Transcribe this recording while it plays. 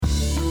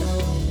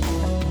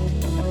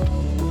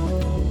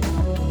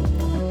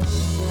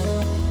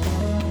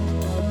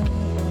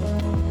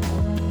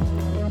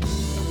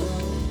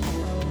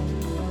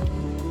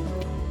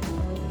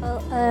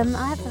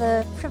I have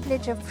the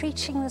privilege of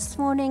preaching this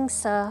morning,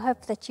 so I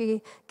hope that you're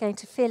going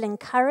to feel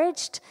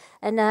encouraged.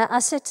 And I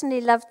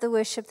certainly loved the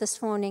worship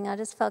this morning. I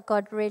just felt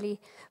God really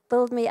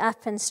build me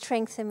up and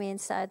strengthen me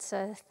inside.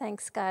 So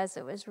thanks, guys.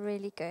 It was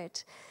really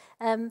good.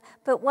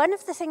 But one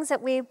of the things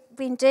that we've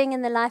been doing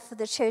in the life of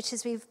the church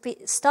is we've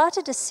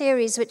started a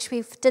series which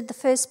we did the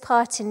first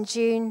part in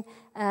June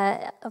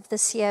of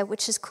this year,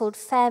 which is called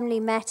Family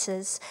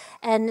Matters.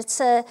 And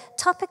it's a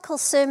topical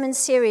sermon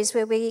series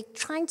where we're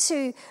trying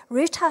to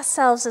root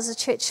ourselves as a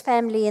church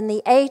family in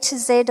the A to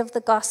Z of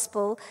the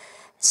gospel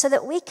so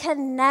that we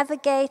can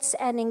navigate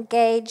and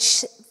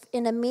engage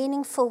in a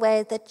meaningful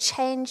way the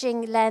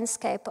changing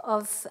landscape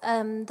of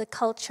the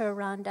culture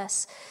around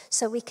us,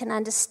 so we can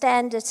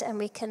understand it and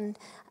we can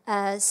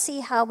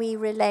see how we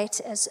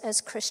relate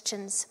as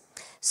Christians.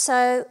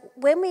 So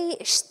when we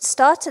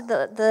started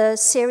the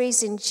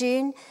series in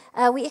June,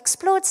 we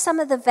explored some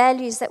of the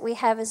values that we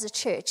have as a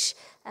church,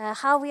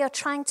 how we are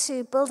trying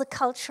to build a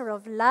culture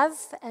of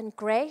love and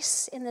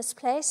grace in this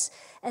place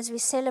as we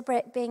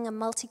celebrate being a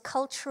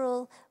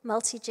multicultural,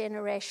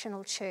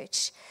 multi-generational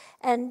church.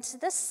 And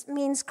this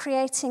means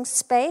creating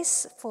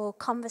space for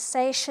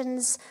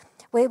conversations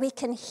where we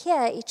can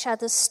hear each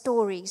other's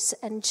stories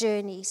and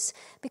journeys,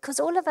 because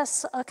all of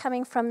us are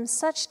coming from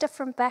such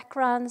different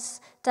backgrounds,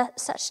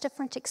 such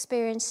different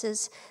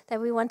experiences, that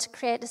we want to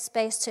create a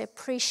space to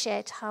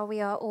appreciate how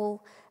we are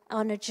all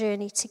on a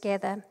journey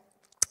together.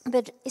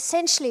 But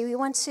essentially, we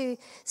want to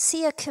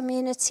see a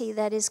community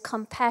that is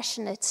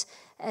compassionate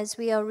as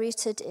we are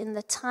rooted in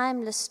the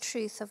timeless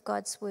truth of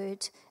God's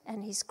word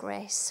and his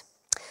grace.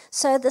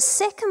 So the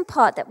second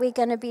part that we're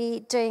going to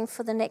be doing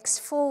for the next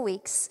 4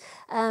 weeks,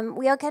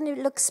 we are going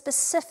to look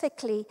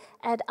specifically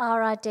at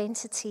our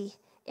identity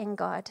in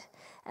God.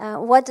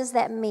 What does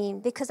that mean?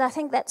 Because I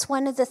think that's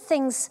one of the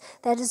things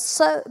that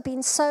has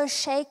been so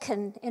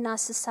shaken in our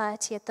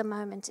society at the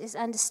moment, is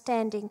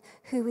understanding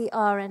who we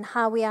are and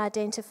how we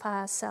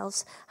identify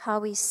ourselves, how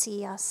we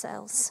see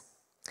ourselves.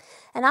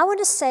 And I want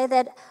to say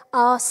that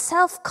our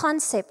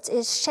self-concept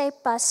is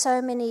shaped by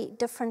so many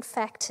different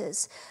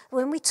factors.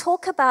 When we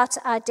talk about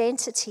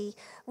identity,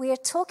 we are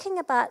talking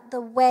about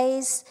the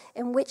ways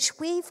in which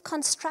we've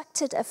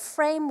constructed a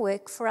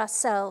framework for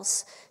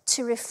ourselves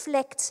to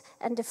reflect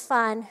and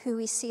define who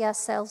we see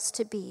ourselves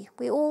to be.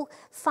 We all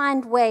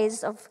find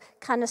ways of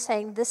kind of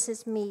saying, this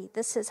is me,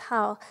 this is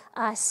how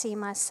I see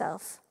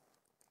myself.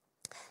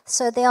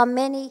 So there are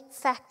many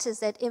factors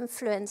that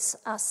influence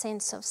our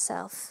sense of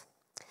self.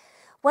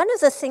 One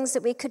of the things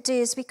that we could do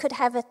is we could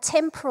have a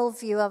temporal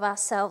view of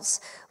ourselves,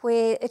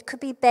 where it could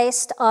be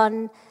based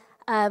on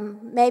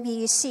maybe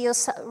you see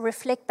yourself,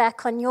 reflect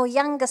back on your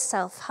younger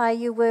self, how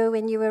you were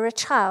when you were a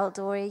child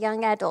or a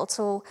young adult,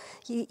 or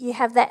you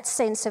have that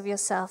sense of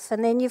yourself.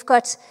 And then you've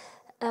got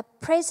a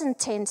present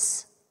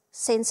tense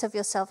sense of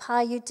yourself. How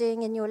are you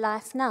doing in your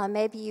life now?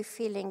 Maybe you're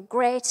feeling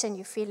great and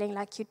you're feeling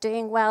like you're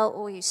doing well,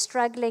 or you're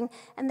struggling,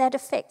 and that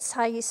affects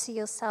how you see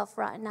yourself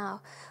right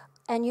now.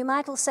 And you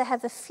might also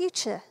have a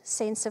future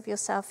sense of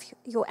yourself,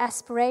 your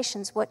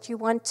aspirations, what you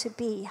want to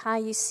be, how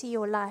you see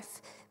your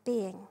life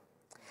being.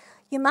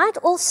 You might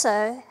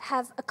also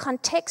have a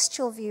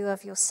contextual view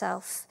of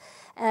yourself.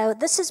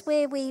 This is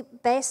where we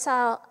base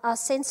our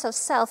sense of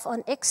self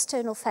on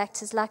external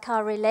factors like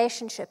our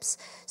relationships.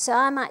 So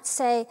I might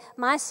say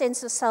my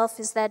sense of self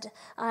is that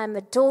I'm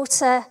a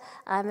daughter,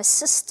 I'm a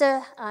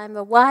sister, I'm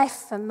a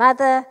wife, a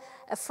mother,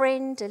 a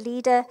friend, a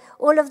leader.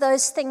 All of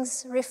those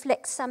things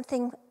reflect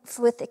something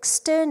with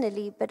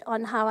externally, but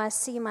on how I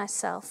see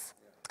myself.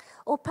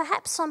 Or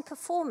perhaps on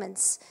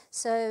performance.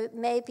 So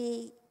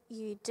maybe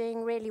you're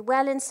doing really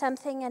well in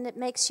something and it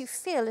makes you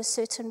feel a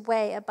certain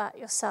way about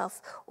yourself,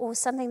 or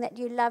something that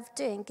you love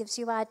doing gives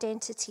you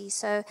identity.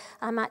 So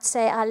I might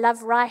say I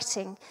love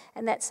writing,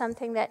 and that's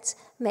something that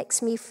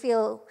makes me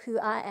feel who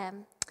I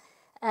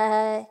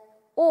am.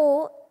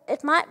 Or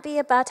it might be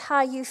about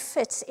how you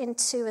fit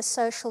into a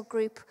social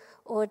group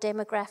or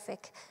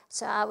demographic.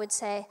 So I would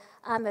say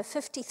I'm a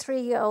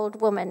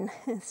 53-year-old woman,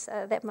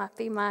 so that might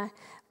be my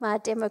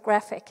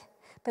demographic.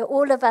 But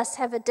all of us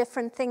have a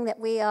different thing that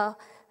we are,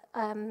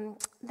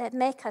 that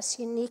make us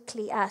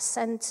uniquely us,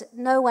 and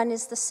no one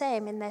is the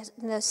same in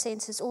those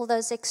senses. All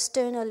those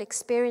external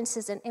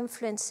experiences and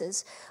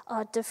influences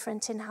are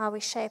different in how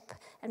we shape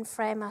and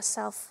frame our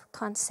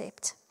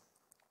self-concept.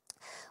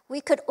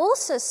 We could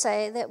also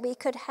say that we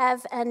could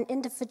have an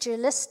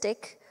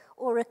individualistic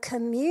or a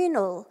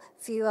communal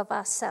view of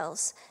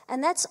ourselves.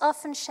 And that's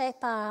often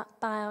shaped by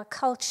our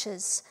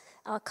cultures,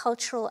 our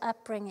cultural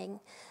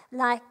upbringing.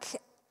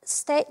 Like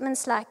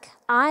statements like,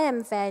 I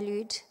am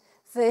valued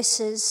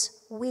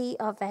versus we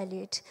are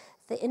valued,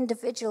 the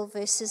individual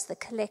versus the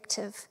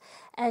collective.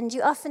 And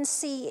you often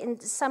see in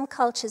some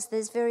cultures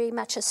there's very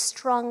much a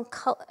strong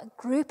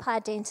group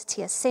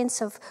identity, a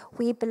sense of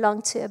we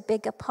belong to a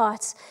bigger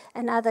part.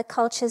 And other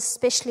cultures,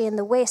 especially in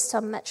the West,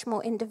 are much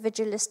more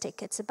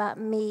individualistic. It's about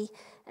me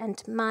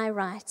and my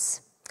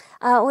rights.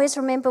 I always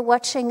remember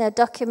watching a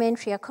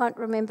documentary. I can't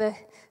remember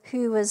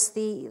who was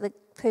the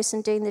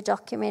person doing the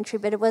documentary,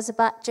 but it was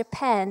about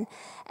Japan.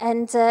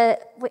 And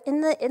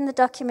in the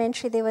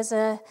documentary, there was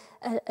a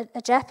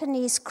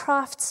Japanese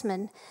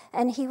craftsman,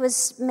 and he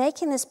was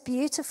making this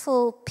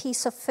beautiful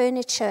piece of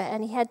furniture,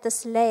 and he had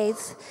this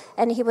lathe,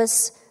 and he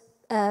was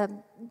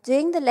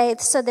doing the lathe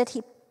so that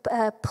he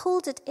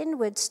pulled it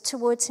inwards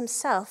towards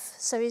himself.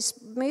 So he's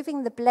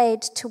moving the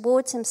blade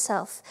towards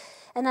himself.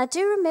 And I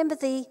do remember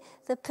the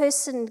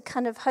person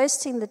kind of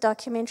hosting the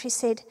documentary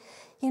said,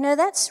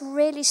 that's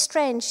really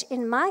strange.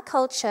 In my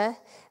culture,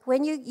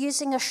 when you're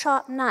using a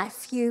sharp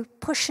knife, you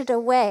push it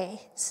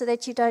away so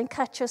that you don't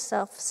cut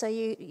yourself, so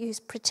you're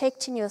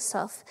protecting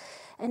yourself.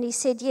 And he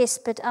said, yes,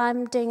 but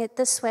I'm doing it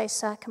this way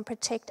so I can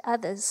protect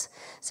others.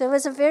 So it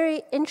was a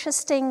very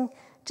interesting,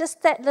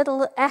 just that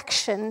little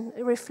action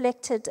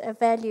reflected a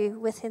value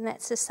within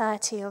that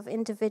society of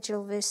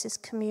individual versus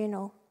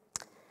communal.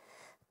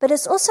 But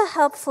it's also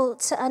helpful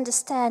to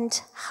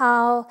understand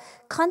how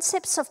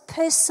concepts of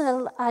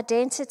personal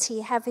identity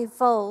have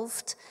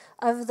evolved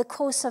over the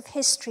course of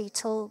history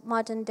till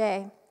modern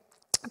day.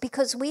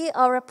 Because we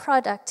are a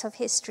product of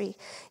history.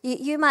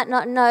 You might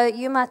not know,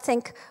 you might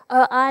think,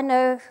 I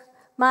know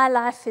my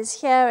life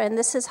is here and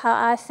this is how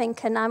I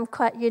think and I'm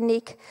quite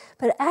unique.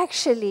 But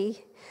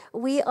actually,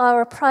 we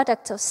are a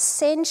product of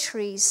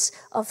centuries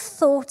of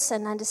thoughts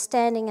and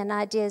understanding and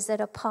ideas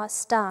that are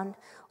passed down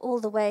all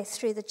the way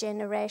through the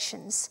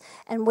generations.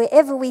 And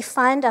wherever we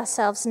find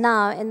ourselves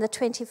now in the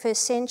 21st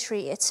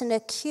century, it's an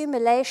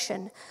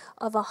accumulation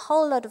of a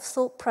whole lot of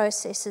thought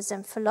processes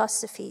and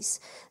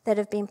philosophies that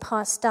have been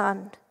passed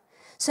down.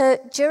 So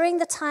during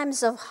the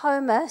times of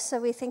Homer,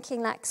 so we're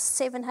thinking like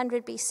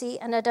 700 BC,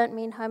 and I don't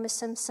mean Homer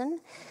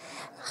Simpson,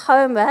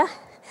 Homer,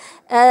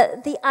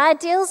 the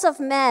ideals of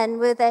man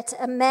were that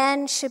a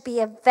man should be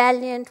a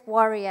valiant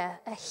warrior,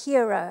 a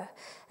hero,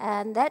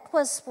 and that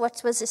was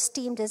what was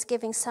esteemed as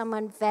giving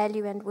someone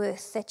value and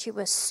worth, that you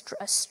were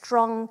a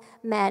strong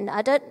man.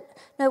 I don't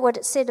know what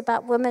it said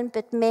about women,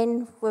 but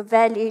men were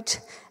valued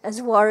as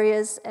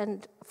warriors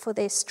and for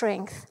their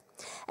strength.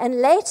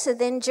 And later,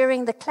 then,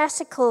 during the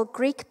classical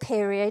Greek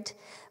period,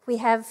 we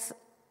have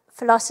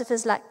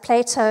philosophers like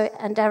Plato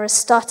and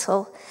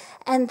Aristotle,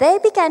 and they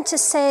began to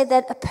say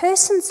that a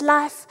person's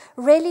life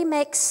really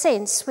makes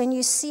sense when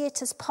you see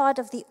it as part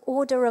of the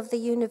order of the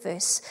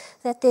universe,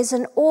 that there's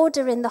an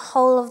order in the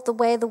whole of the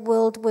way the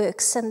world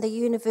works and the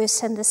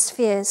universe and the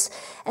spheres.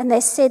 And they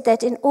said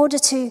that in order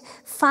to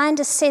find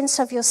a sense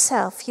of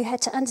yourself, you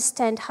had to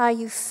understand how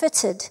you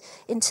fitted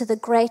into the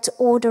great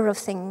order of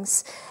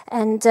things.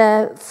 And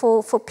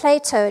for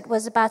Plato, it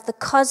was about the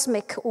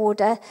cosmic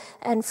order,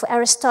 and for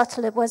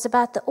Aristotle, it was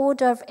about the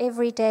order of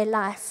everyday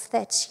life,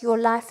 that your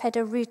life had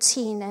a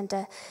routine and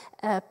a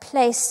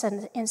place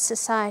in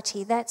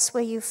society. That's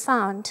where you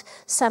found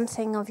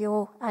something of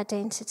your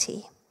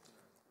identity.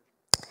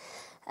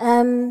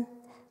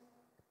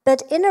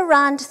 But in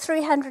around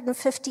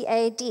 350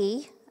 AD,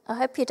 I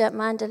hope you don't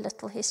mind a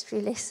little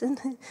history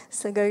lesson.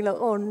 So going like,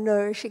 oh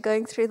no, is she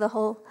going through the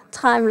whole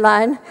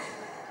timeline?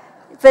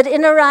 But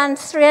in around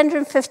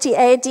 350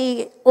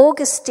 AD,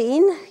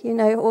 Augustine,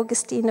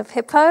 Augustine of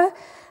Hippo,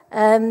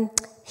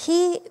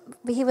 he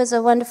was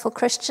a wonderful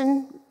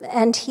Christian,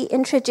 and he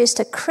introduced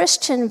a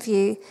Christian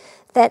view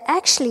that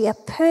actually a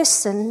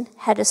person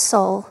had a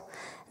soul.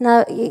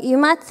 Now, you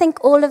might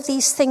think all of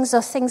these things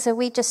are things that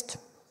we just,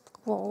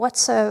 well,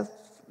 what's so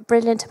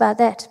brilliant about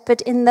that?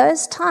 But in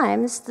those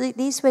times,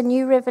 these were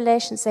new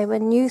revelations, they were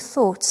new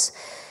thoughts.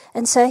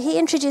 And so he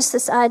introduced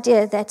this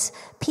idea that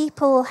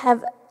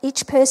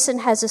each person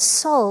has a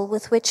soul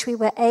with which we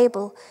were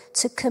able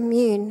to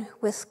commune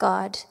with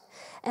God.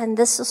 And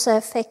this also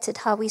affected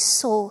how we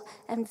saw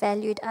and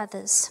valued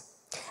others.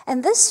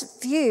 And this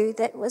view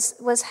that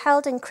was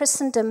held in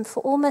Christendom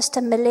for almost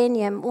a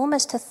millennium,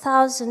 almost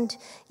 1,000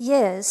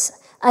 years,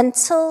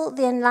 until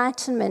the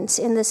Enlightenment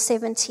in the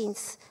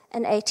 17th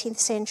and 18th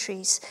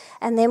centuries.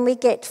 And then we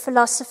get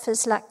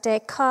philosophers like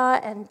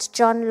Descartes and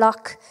John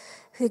Locke,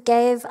 who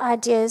gave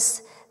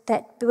ideas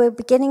that were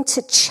beginning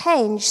to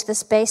change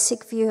this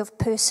basic view of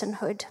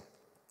personhood.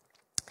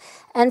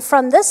 And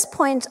from this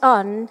point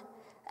on,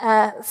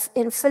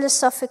 in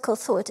philosophical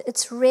thought,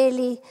 it's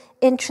really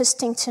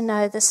interesting to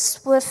know the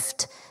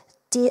swift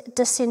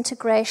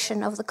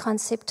disintegration of the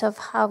concept of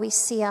how we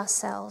see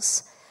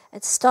ourselves.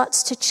 It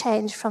starts to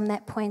change from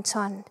that point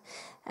on.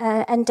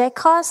 And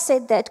Descartes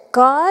said that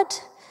God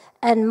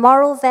and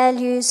moral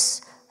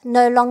values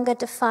no longer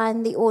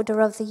define the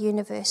order of the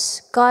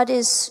universe. God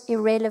is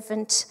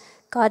irrelevant.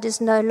 God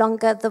is no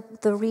longer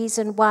the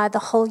reason why the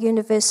whole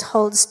universe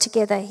holds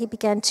together. He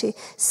began to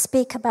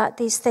speak about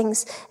these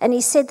things. And he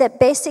said that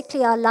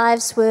basically our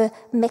lives were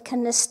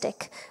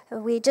mechanistic.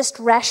 We're just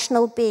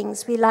rational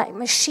beings. We're like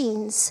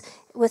machines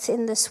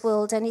within this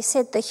world. And he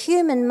said the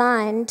human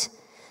mind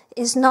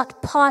is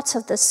not part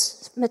of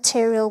this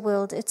material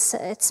world. It's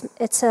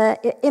an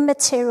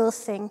immaterial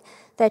thing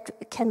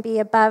that can be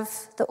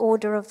above the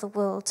order of the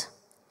world.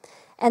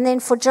 And then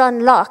for John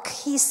Locke,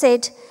 he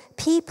said,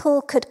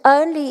 people could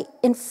only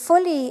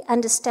fully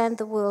understand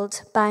the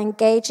world by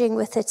engaging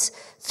with it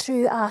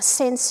through our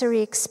sensory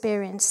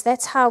experience.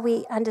 That's how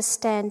we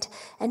understand.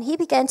 And he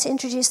began to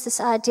introduce this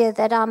idea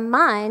that our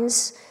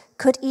minds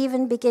could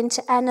even begin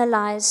to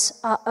analyze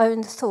our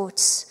own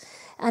thoughts.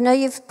 I know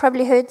you've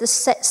probably heard the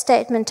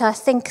statement, "I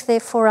think,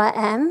 therefore I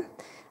am."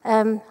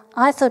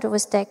 I thought it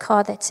was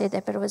Descartes that said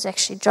that, but it was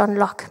actually John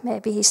Locke.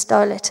 Maybe he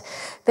stole it.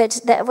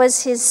 But that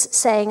was his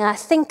saying, "I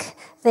think,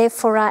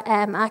 therefore I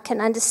am." I can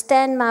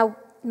understand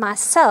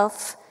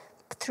myself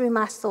through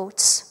my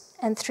thoughts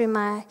and through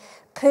my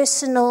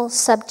personal,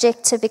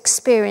 subjective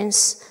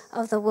experience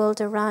of the world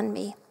around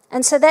me.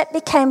 And so that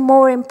became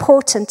more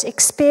important.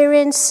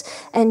 Experience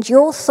and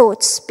your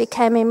thoughts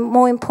became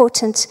more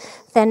important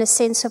than a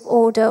sense of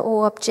order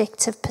or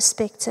objective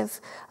perspective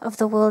of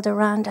the world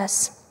around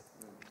us.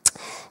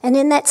 And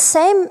in that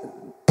same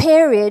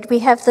period, we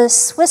have the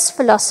Swiss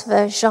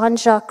philosopher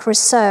Jean-Jacques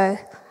Rousseau,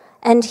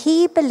 and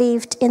he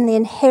believed in the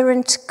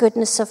inherent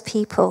goodness of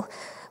people,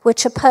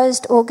 which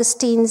opposed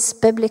Augustine's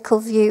biblical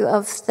view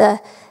of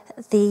the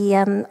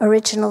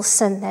original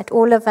sin, that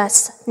all of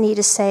us need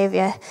a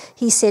savior.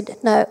 He said,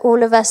 no,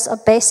 all of us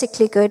are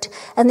basically good,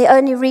 and the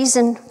only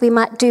reason we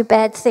might do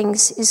bad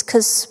things is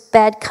because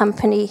bad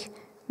company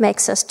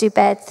makes us do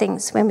bad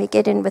things when we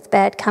get in with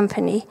bad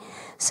company.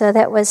 So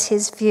that was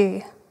his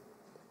view.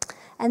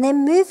 And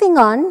then moving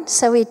on,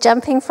 so we're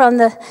jumping from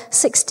the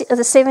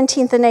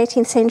 17th and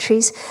 18th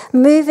centuries,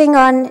 moving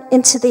on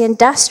into the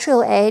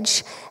industrial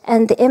age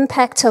and the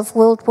impact of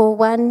World War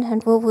I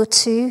and World War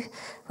II,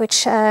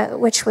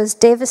 which was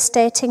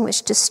devastating,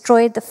 which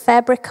destroyed the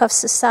fabric of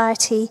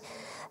society.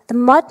 The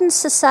modern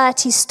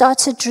society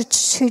started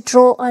to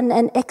draw on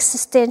an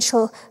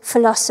existential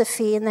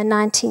philosophy in the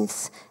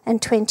 19th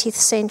and 20th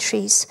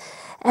centuries.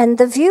 And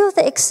the view of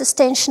the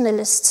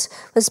existentialists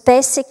was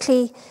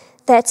basically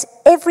that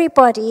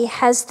everybody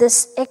has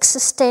this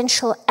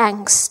existential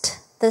angst,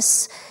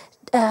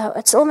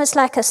 it's almost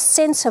like a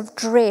sense of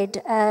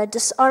dread,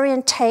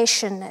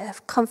 disorientation,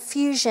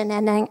 confusion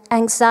and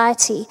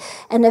anxiety,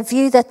 and a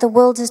view that the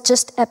world is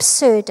just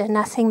absurd and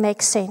nothing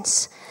makes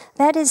sense.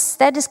 That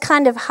is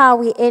kind of how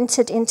we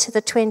entered into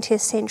the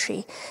 20th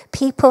century.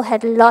 People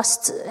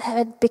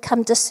had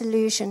become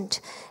disillusioned.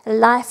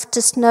 Life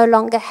just no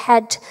longer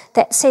had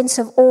that sense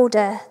of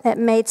order that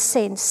made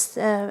sense.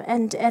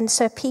 And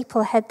so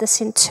people had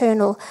this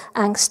internal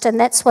angst. And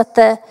that's what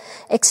the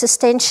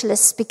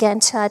existentialists began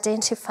to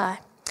identify.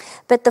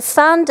 But the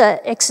founder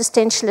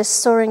existentialist,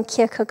 Soren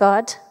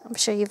Kierkegaard, I'm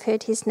sure you've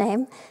heard his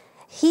name,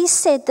 he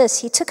said this.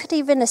 He took it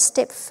even a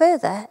step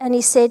further. And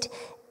he said,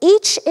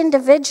 each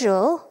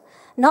individual,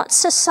 not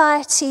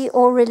society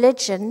or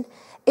religion,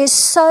 is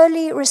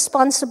solely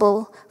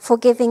responsible for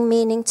giving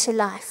meaning to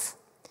life.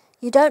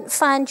 You don't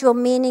find your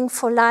meaning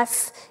for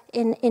life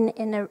in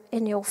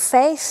your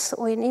faith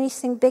or in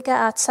anything bigger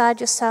outside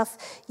yourself.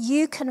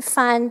 You can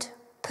find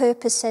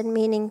purpose and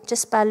meaning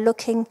just by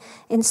looking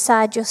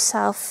inside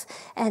yourself.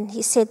 And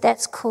he said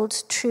that's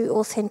called true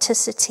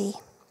authenticity.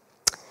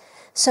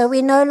 So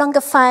we no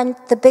longer find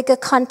the bigger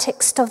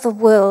context of the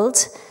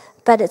world,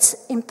 but it's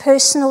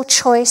impersonal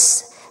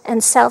choice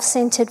and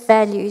self-centered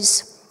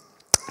values.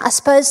 I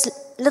suppose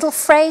little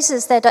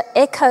phrases that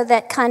echo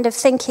that kind of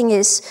thinking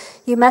is,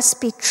 you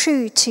must be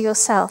true to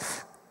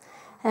yourself.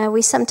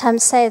 We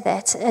sometimes say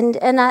that,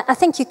 and I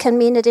think you can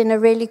mean it in a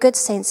really good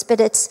sense,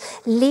 but it's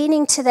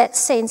leaning to that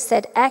sense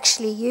that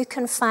actually you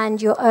can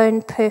find your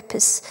own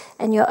purpose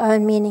and your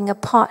own meaning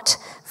apart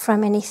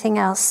from anything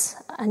else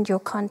and your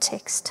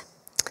context.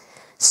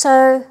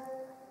 So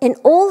in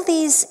all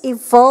these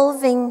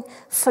evolving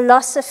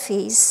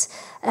philosophies,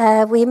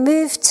 we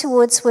move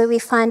towards where we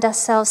find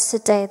ourselves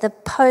today, the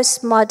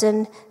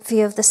postmodern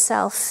view of the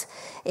self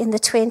in the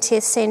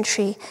 20th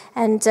century.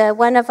 And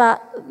one of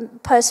our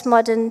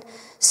postmodern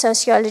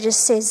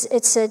sociologists says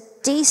it's a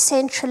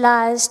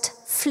decentralized,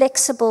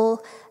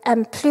 flexible,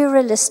 and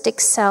pluralistic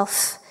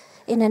self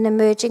in an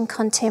emerging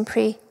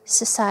contemporary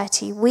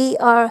society. We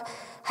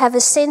have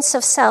a sense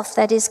of self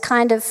that is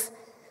kind of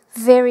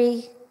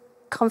very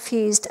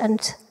confused,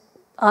 and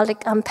I'll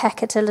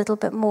unpack it a little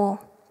bit more.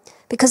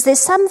 Because there's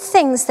some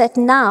things that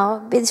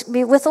now,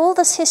 with all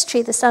this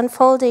history, this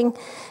unfolding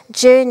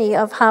journey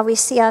of how we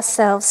see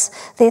ourselves,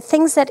 there are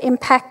things that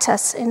impact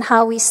us in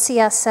how we see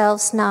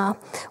ourselves now.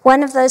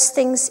 One of those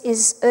things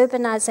is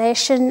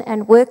urbanization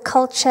and work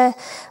culture,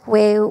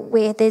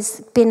 where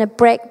there's been a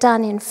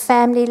breakdown in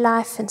family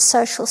life and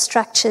social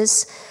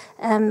structures.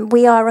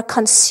 We are a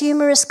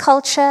consumerist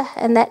culture,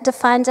 and that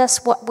defines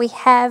us. What we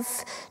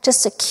have,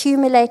 just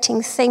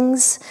accumulating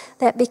things,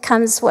 that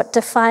becomes what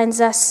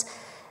defines us.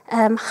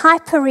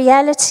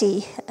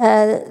 Hyperreality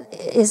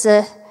is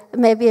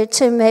maybe a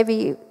term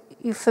maybe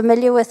you're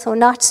familiar with or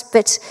not,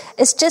 but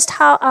it's just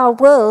how our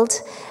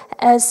world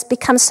has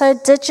become so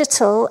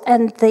digital,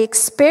 and the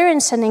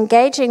experience and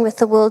engaging with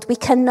the world, we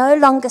can no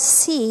longer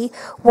see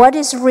what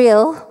is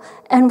real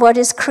and what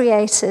is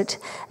created.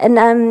 And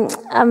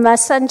my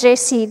son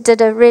Jesse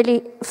did a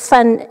really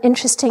fun,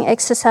 interesting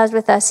exercise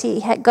with us. He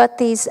had got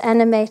these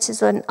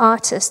animators and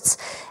artists,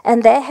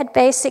 and they had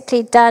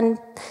basically done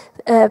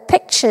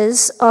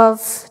pictures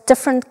of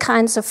different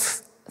kinds of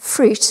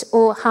fruit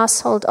or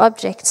household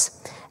objects.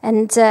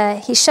 And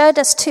he showed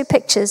us two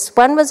pictures.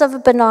 One was of a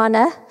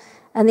banana,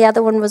 and the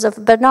other one was of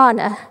a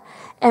banana.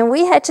 And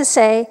we had to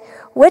say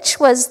which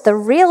was the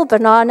real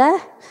banana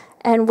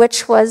and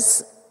which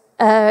was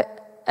a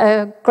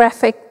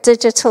graphic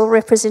digital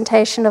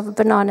representation of a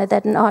banana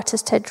that an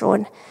artist had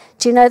drawn.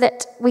 Do you know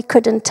that we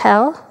couldn't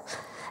tell?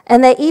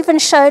 And they even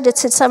showed it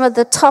to some of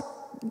the top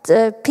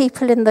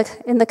people in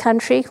the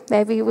country.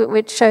 Maybe we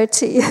would show it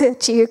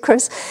to you,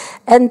 Chris.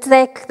 And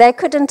they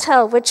couldn't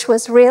tell which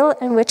was real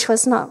and which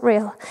was not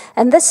real.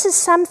 And this is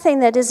something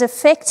that is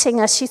affecting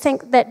us. You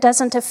think that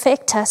doesn't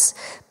affect us,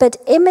 but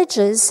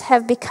images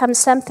have become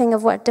something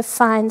of what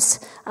defines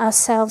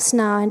ourselves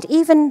now. And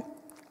even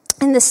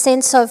in the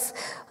sense of,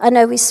 I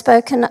know we've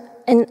spoken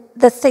in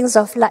the things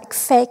of like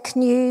fake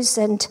news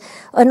and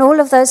all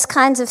of those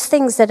kinds of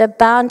things that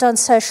abound on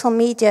social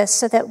media,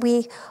 so that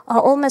we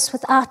are almost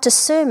without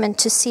discernment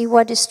to see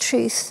what is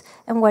truth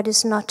and what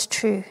is not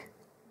true.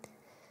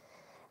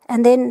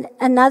 And then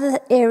another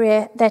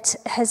area that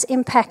has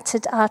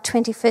impacted our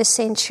 21st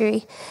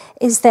century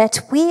is that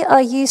we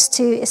are used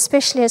to,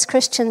 especially as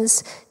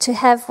Christians, to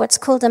have what's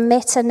called a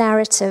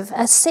meta-narrative,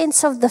 a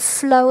sense of the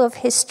flow of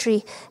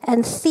history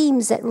and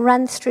themes that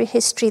run through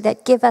history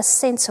that give us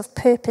sense of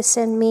purpose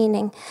and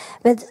meaning.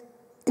 But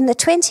in the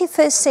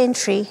 21st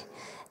century,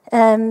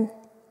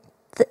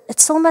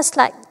 it's almost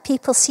like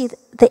people see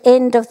the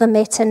end of the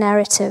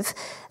meta-narrative.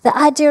 The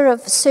idea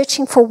of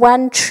searching for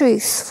one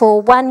truth,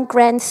 for one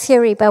grand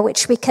theory by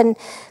which we can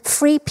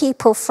free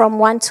people from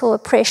want or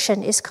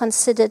oppression is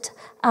considered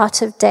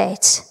out of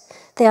date.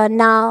 There are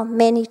now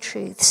many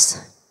truths.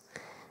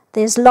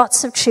 There's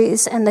lots of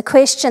truths, and the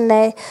question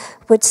they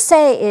would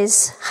say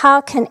is,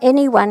 how can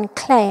anyone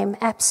claim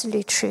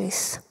absolute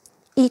truth?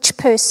 Each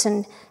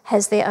person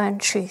has their own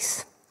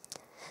truth.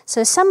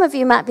 So some of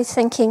you might be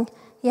thinking,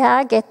 yeah,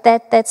 I get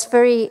that. That's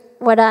very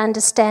what I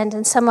understand.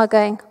 And some are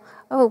going,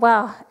 oh,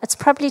 wow, it's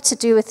probably to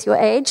do with your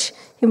age.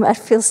 You might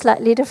feel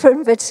slightly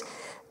different, but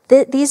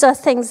these are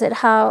things that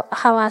how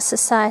our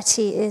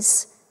society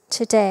is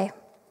today.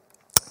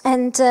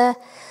 And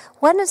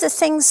one of the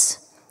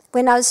things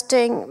when I was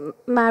doing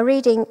my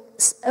reading,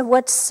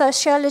 what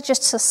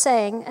sociologists are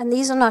saying, and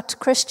these are not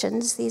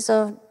Christians, these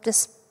are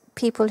just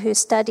people who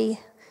study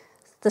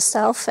the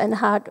self and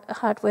how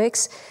it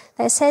works,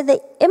 they say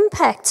the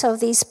impact of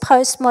these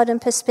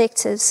postmodern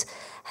perspectives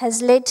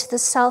has led to the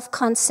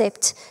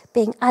self-concept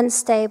being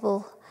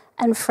unstable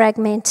and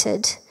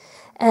fragmented.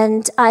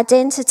 And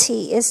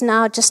identity is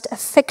now just a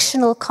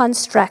fictional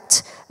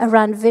construct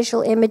around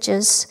visual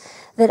images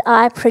that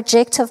I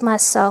project of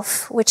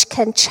myself, which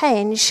can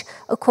change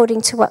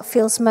according to what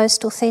feels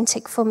most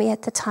authentic for me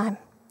at the time.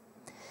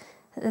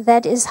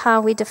 That is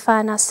how we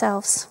define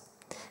ourselves.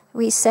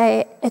 We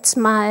say, it's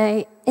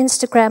my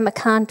Instagram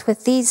account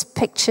with these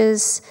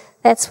pictures,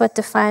 that's what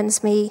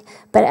defines me.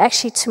 But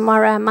actually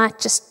tomorrow I might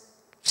just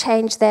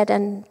change that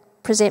and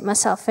present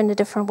myself in a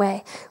different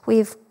way.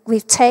 We've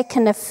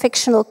taken a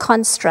fictional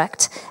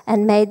construct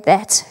and made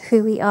that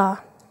who we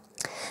are.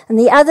 And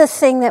the other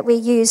thing that we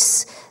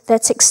use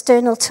that's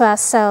external to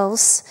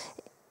ourselves,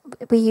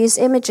 we use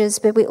images,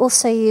 but we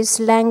also use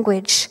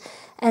language.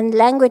 And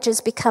language has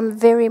become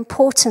very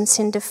important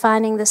in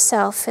defining the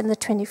self in the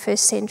 21st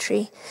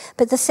century.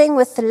 But the thing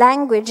with the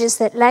language is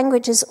that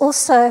language is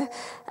also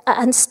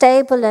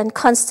unstable and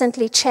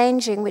constantly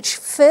changing, which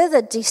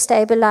further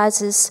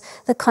destabilizes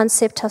the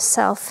concept of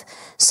self,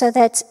 so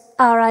that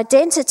our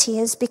identity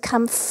has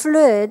become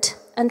fluid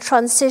and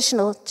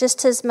transitional,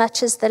 just as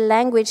much as the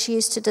language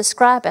used to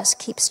describe us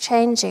keeps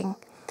changing.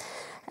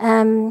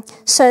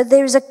 So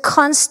there is a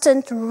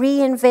constant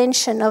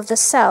reinvention of the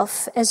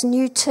self as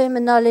new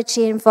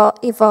terminology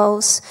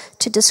evolves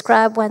to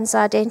describe one's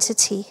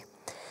identity.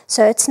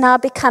 So it's now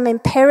become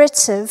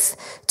imperative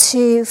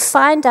to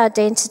find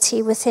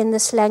identity within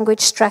this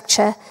language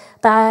structure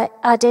by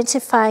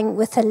identifying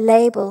with a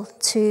label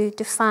to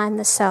define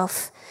the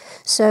self.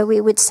 So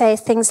we would say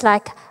things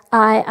like,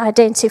 I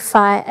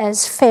identify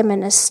as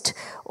feminist,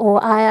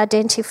 or I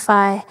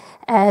identify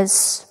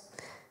as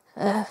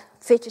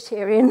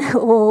vegetarian,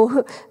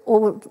 or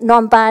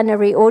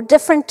non-binary, or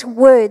different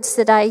words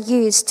that I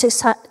use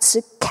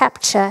to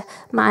capture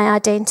my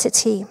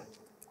identity.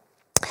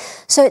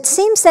 So it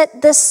seems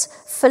that this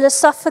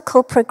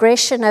philosophical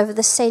progression over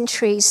the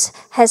centuries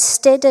has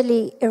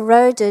steadily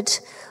eroded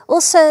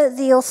also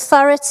the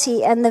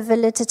authority and the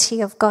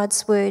validity of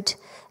God's word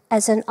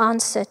as an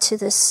answer to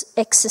this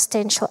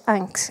existential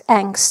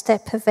angst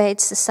that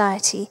pervades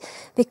society,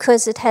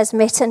 because it has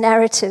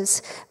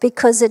meta-narratives,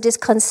 because it is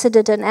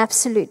considered an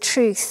absolute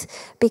truth,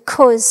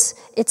 because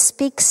it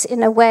speaks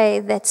in a way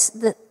that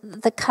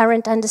the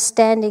current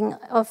understanding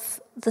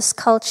of this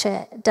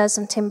culture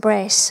doesn't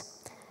embrace.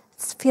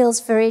 It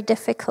feels very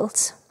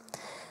difficult.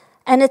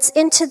 And it's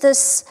into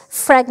this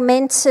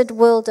fragmented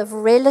world of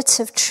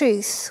relative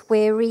truth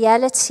where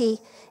reality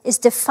is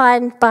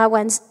defined by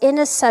one's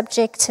inner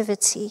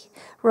subjectivity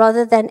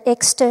rather than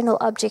external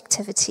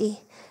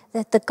objectivity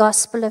that the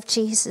gospel of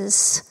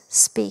Jesus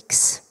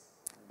speaks.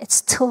 It's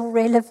still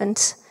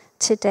relevant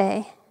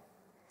today.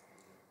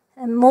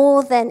 And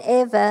more than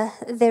ever,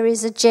 there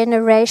is a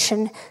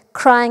generation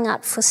crying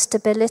out for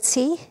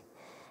stability,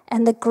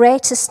 and the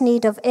greatest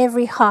need of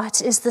every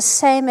heart is the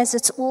same as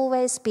it's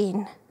always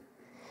been,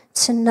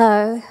 to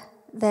know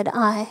that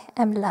I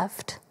am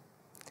loved.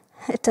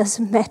 It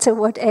doesn't matter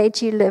what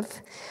age you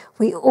live,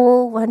 we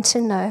all want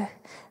to know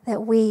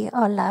that we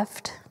are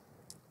loved.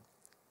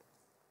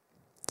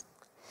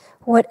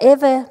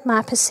 Whatever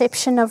my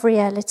perception of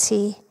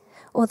reality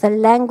or the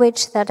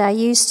language that I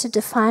use to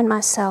define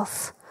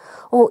myself,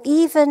 or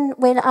even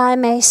when I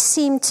may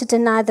seem to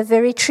deny the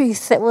very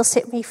truth that will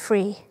set me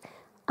free,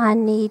 I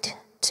need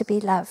to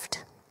be loved.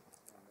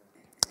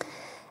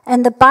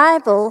 And the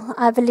Bible,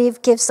 I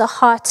believe, gives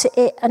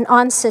an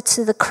answer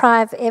to the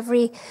cry of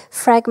every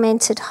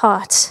fragmented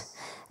heart.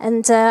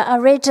 And I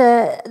read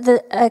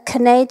a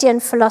Canadian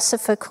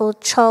philosopher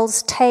called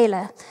Charles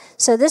Taylor.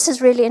 So this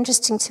is really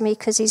interesting to me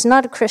because he's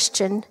not a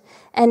Christian.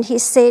 And he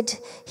said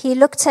he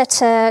looked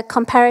at a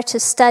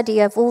comparative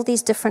study of all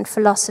these different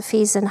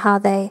philosophies and how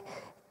they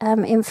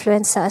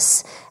influence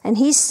us. And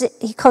he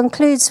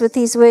concludes with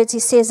these words. He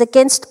says,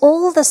 against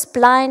all this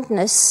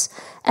blindness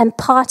and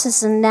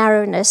partisan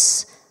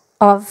narrowness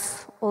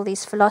of all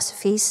these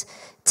philosophies,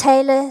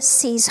 Taylor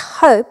sees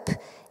hope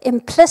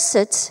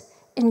implicit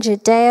in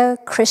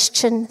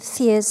Judeo-Christian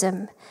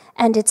theism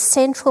and its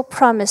central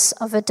promise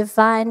of a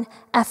divine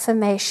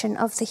affirmation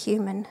of the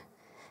human.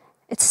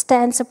 It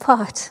stands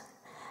apart.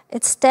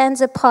 It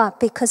stands apart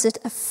because it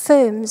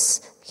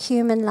affirms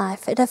human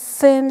life. It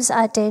affirms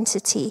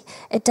identity.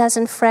 It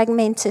doesn't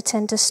fragment it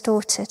and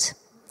distort it.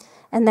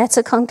 And that's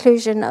a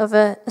conclusion of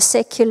a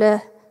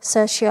secular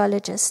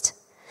sociologist.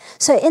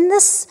 So in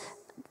this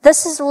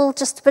is all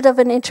just a bit of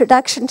an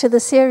introduction to the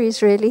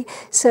series, really.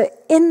 So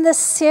in this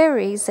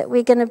series that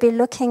we're going to be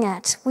looking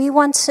at, we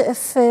want to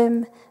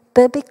affirm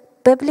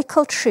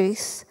biblical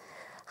truth,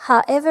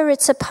 however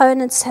its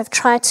opponents have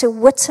tried to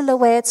whittle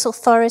away its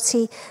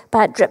authority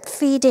by drip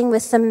feeding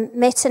with the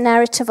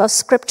meta-narrative of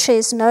Scripture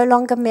is no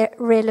longer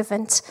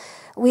relevant.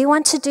 We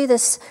want to do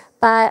this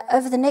by,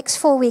 over the next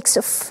 4 weeks,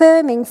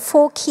 affirming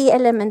 4 key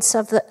elements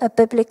of a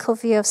biblical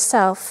view of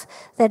self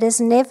that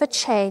has never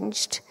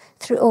changed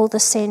through all the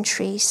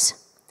centuries.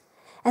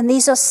 And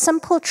these are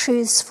simple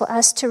truths for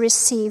us to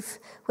receive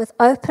with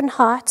open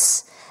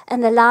hearts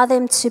and allow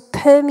them to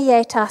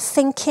permeate our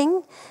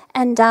thinking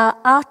and our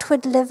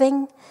outward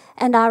living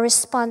and our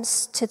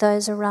response to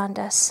those around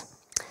us.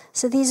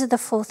 So these are the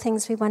 4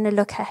 things we want to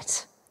look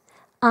at.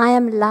 I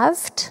am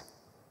loved.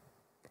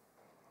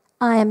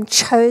 I am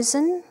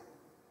chosen.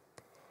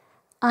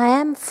 I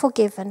am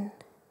forgiven.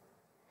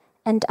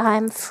 And I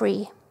am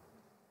free.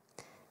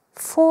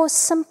 4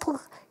 simple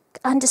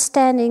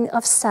understanding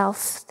of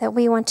self that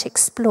we want to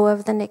explore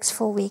over the next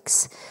 4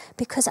 weeks.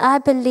 Because I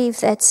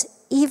believe that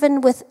even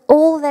with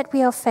all that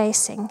we are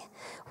facing,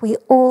 we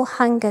all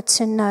hunger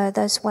to know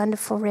those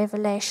wonderful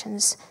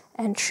revelations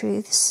and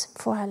truths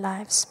for our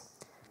lives.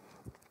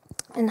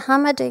 And how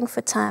am I doing for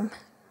time?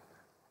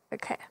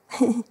 Okay.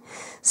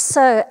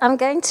 So I'm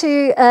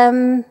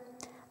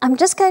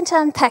just going to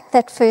unpack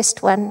that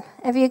first one.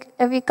 Have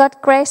you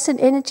got grace and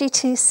energy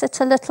to sit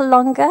a little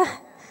longer?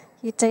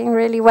 You're doing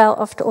really well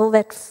after all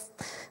that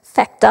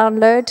fact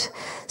download.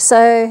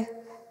 So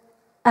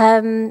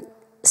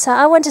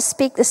I want to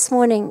speak this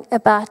morning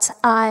about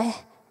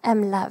I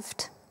am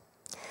loved.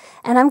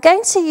 And I'm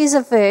going to use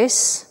a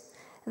verse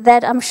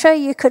that I'm sure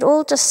you could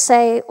all just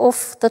say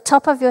off the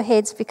top of your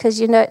heads because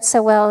you know it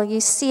so well.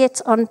 You see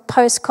it on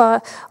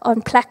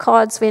on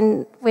placards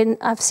when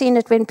I've seen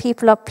it when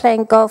people are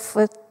playing golf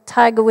with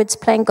Tiger Woods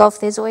playing golf.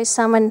 There's always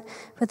someone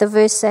with a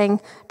verse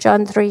saying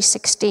John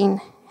 3:16.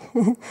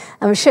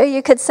 I'm sure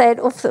you could say it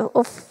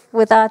off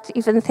without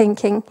even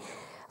thinking.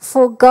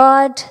 For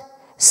God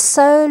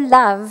so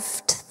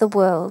loved the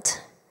world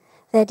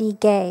that he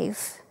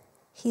gave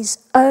his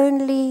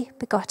only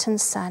begotten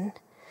Son,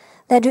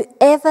 that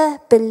whoever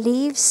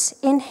believes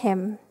in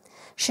him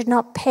should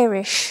not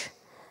perish,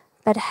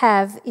 but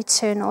have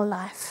eternal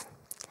life.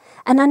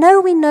 And I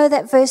know we know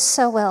that verse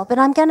so well, but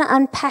I'm going to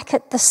unpack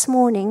it this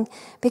morning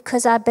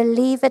because I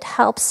believe it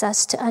helps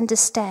us to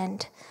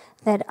understand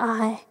that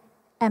I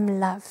am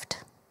loved,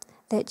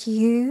 that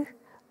you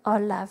are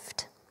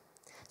loved.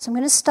 So I'm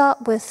going to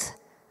start with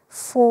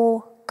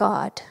for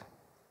God.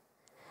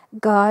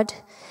 God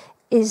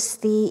is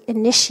the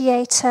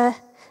initiator,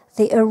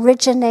 the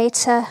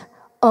originator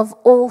of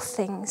all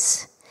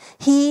things.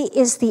 He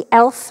is the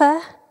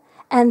Alpha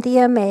and the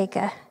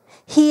Omega.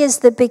 He is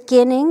the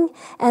beginning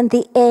and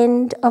the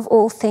end of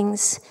all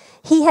things.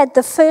 He had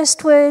the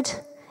first word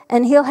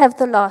and he'll have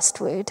the last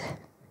word.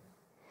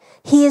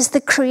 He is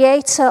the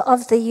creator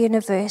of the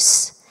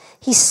universe.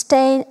 He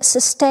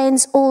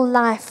sustains all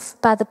life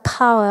by the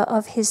power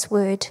of his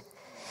word.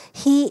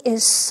 He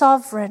is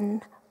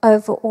sovereign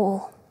over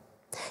all.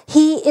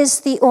 He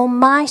is the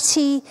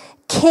Almighty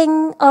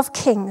King of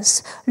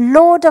Kings,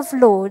 Lord of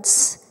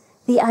Lords,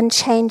 the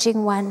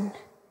unchanging one.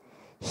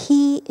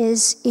 He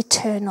is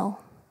eternal.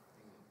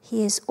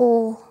 He is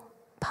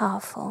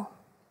all-powerful.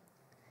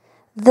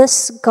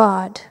 This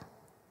God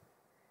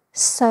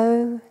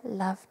so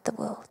loved the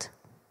world,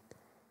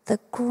 the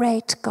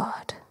great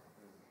God.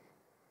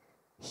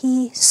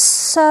 He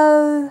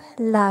so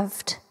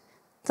loved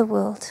the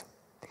world.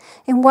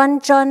 In 1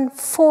 John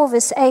 4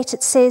 verse 8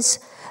 it says,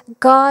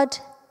 God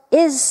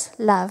is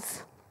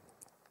love.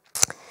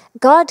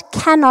 God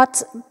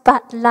cannot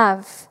but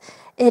love.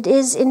 It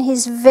is in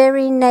his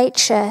very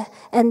nature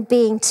and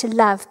being to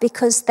love,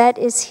 because that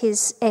is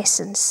his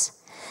essence.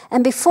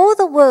 And before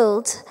the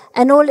world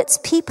and all its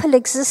people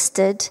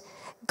existed,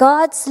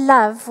 God's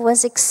love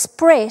was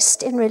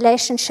expressed in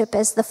relationship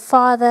as the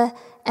Father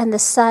and the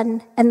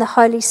Son and the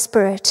Holy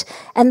Spirit.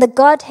 And the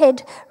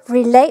Godhead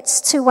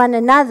relates to one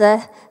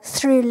another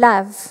through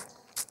love.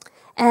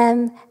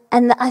 And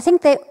I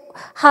think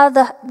how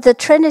the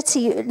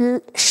Trinity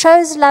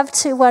shows love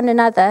to one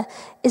another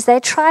is they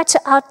try to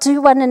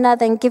outdo one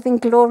another in giving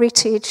glory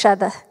to each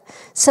other.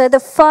 So the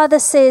Father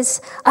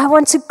says, I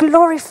want to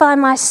glorify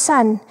my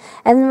Son.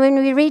 And when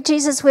we read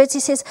Jesus' words, he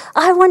says,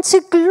 I want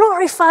to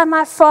glorify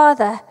my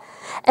Father.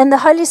 And the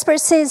Holy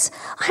Spirit says,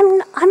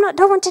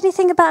 don't want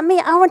anything about me.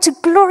 I want to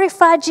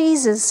glorify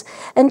Jesus.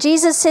 And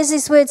Jesus says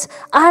these words,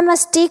 I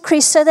must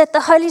decrease so that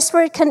the Holy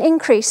Spirit can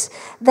increase.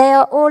 They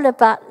are all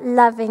about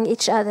loving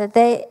each other.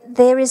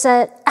 There is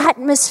an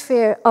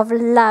atmosphere of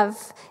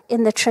love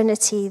in the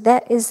Trinity.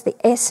 That is the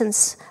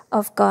essence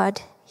of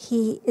God.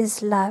 He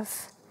is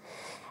love.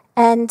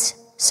 And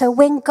so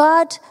when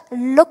God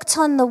looked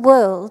on the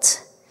world,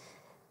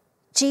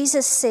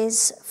 Jesus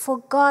says, for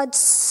God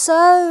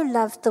so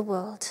loved the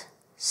world,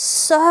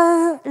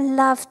 so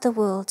loved the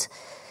world.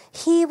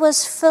 He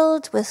was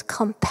filled with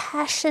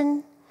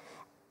compassion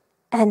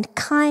and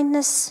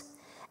kindness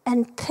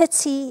and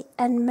pity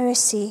and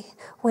mercy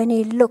when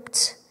he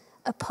looked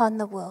upon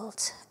the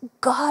world.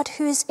 God,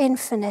 who is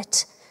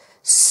infinite,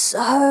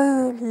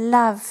 so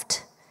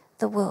loved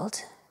the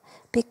world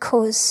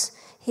because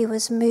he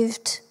was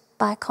moved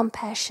by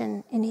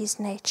compassion in his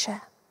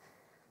nature.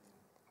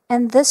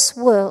 And this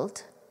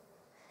world,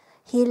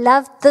 he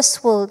loved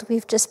this world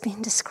we've just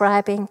been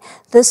describing,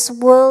 this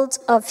world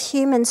of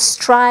human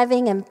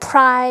striving and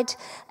pride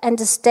and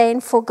disdain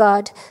for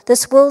God,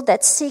 this world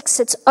that seeks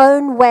its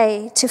own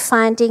way to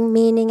finding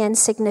meaning and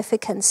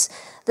significance,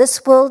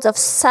 this world of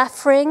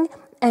suffering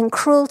and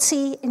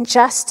cruelty,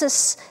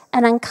 injustice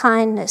and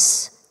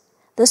unkindness,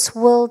 this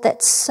world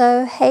that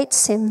so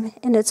hates him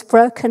in its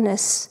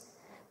brokenness.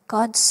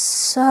 God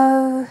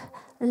so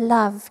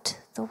loved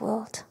the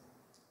world,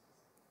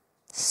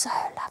 so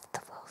loved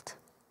the world,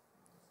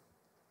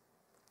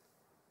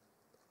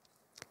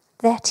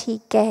 that he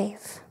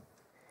gave.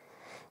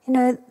 You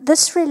know,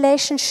 this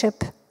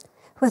relationship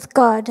with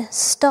God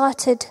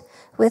started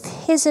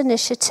with his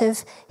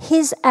initiative,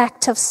 his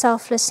act of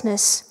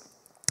selflessness.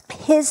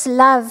 His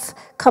love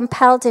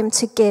compelled him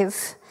to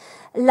give.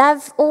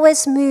 Love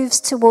always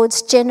moves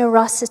towards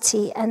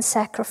generosity and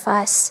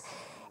sacrifice.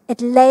 It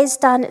lays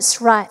down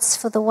its rights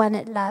for the one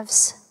it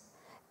loves.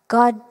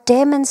 God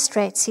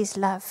demonstrates his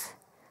love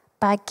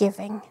by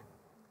giving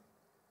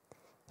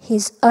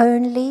his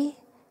only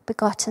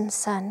begotten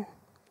Son.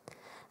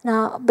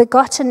 Now,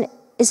 begotten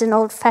is an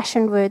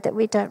old-fashioned word that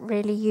we don't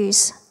really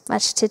use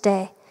much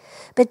today.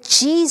 But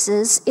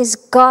Jesus is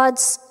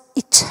God's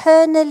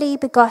eternally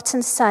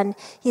begotten Son.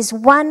 He's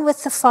one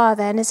with the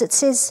Father. And as it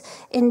says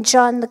in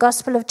John, the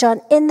Gospel of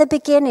John, in the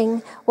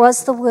beginning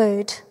was the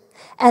Word,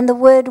 and the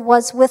Word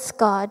was with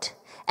God,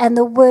 and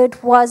the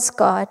Word was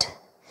God.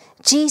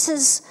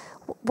 Jesus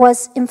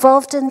was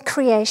involved in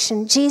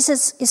creation.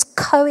 Jesus is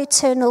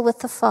co-eternal with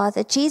the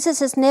Father.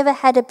 Jesus has never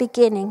had a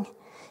beginning.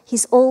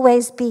 He's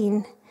always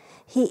been.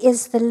 He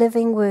is the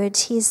living Word.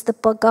 He is the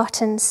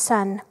begotten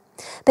Son.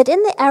 But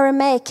in the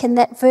Aramaic, in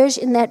that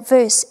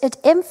verse, it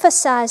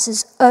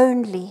emphasizes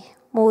only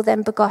more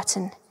than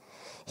begotten.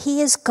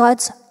 He is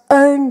God's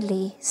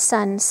only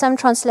Son. Some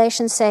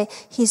translations say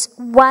he's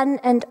one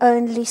and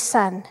only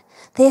Son.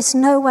 There's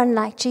no one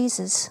like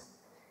Jesus.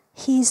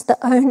 He's the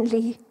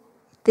only.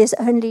 There's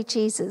only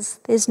Jesus.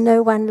 There's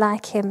no one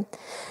like him.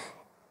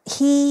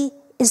 He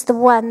is the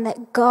one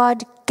that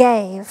God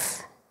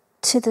gave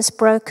to this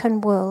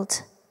broken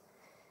world.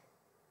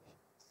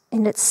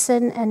 In its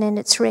sin and in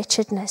its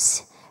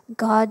wretchedness,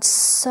 God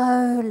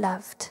so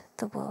loved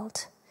the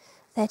world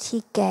that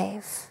he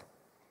gave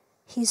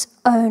his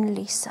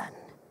only Son.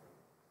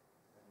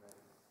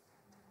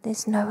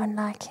 There's no one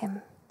like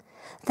him.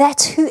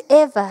 That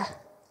whoever,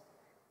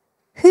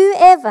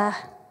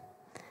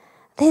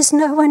 there's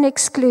no one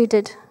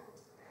excluded.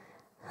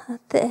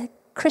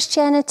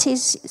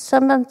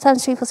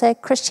 Sometimes people say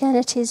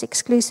Christianity is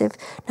exclusive.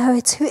 No,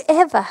 it's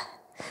whoever.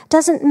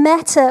 Doesn't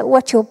matter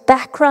what your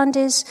background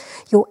is,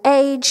 your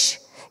age,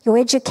 your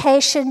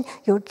education,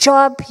 your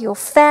job, your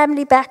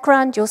family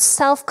background, your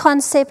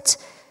self-concept,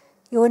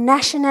 your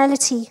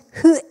nationality,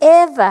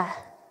 whoever,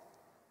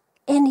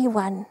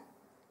 anyone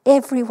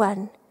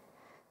everyone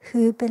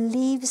who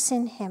believes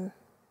in him.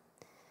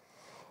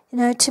 You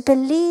know, to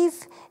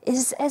believe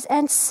is, as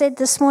Anne said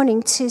this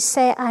morning, to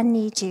say, I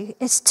need you.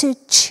 It's to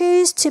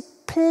choose to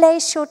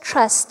place your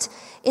trust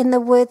in the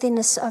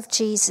worthiness of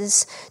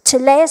Jesus, to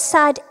lay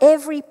aside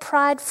every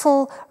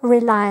prideful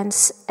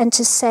reliance and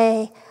to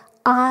say,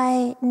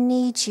 I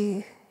need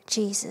you,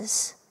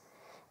 Jesus.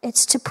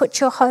 It's to put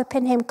your hope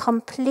in him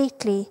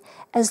completely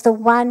as the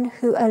one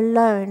who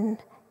alone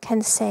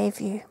can save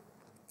you.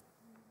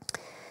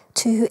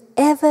 To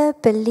whoever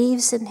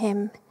believes in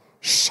him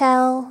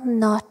shall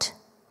not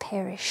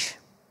perish.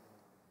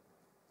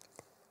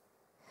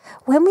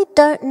 When we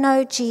don't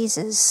know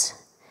Jesus,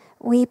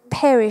 we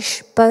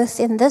perish both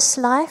in this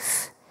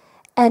life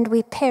and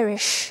we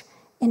perish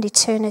in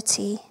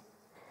eternity.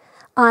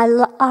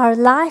 Our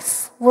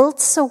life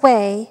wilts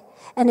away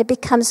and it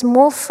becomes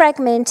more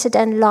fragmented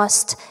and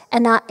lost,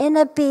 and our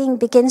inner being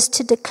begins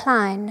to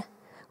decline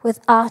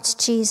without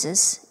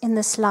Jesus in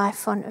this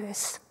life on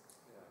earth.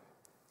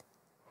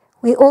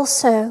 We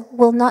also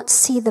will not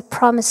see the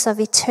promise of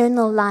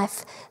eternal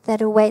life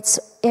that awaits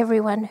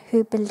everyone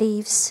who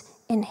believes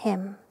in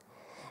him.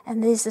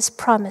 And there's this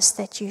promise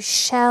that you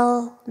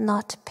shall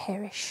not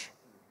perish,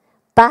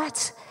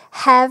 but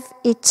have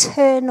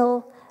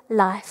eternal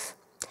life.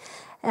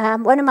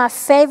 One of my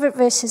favorite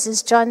verses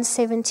is John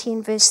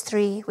 17, verse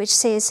 3, which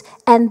says,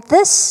 and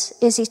this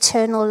is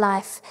eternal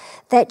life,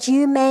 that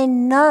you may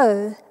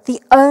know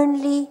the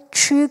only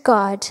true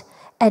God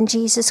and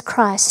Jesus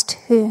Christ,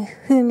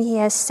 whom he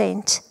has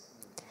sent.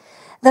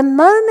 The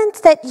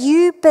moment that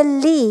you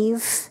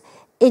believe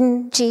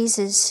in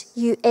Jesus,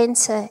 you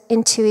enter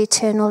into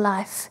eternal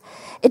life.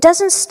 It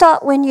doesn't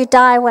start when you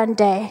die one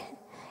day.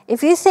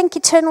 If you think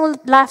eternal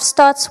life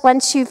starts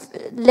once you've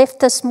left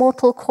this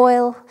mortal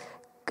coil,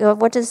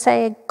 what does it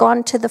say,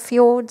 gone to the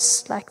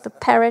fjords, like the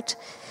parrot.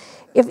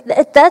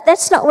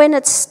 That's not when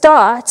it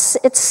starts.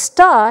 It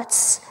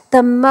starts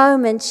the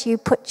moment you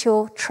put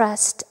your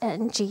trust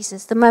in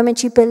Jesus, the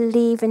moment you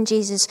believe in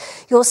Jesus.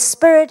 Your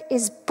spirit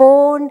is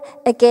born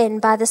again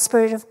by the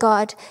Spirit of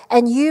God,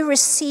 and you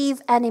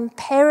receive an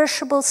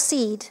imperishable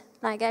seed,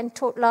 like I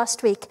taught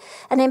last week,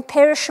 an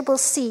imperishable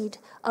seed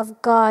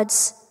of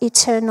God's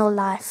eternal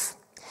life.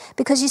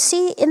 Because you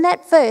see, in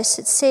that verse,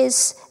 it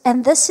says,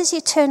 and this is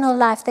eternal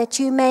life, that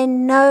you may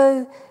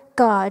know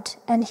God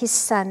and his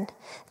Son.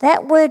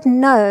 That word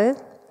know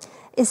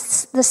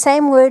is the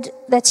same word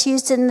that's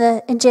used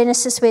in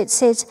Genesis where it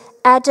says,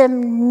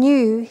 Adam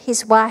knew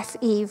his wife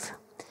Eve.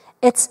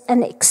 It's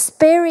an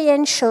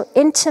experiential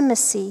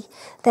intimacy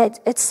that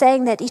it's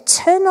saying that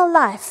eternal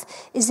life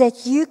is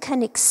that you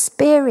can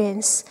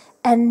experience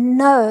and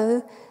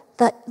know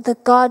the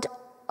God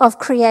of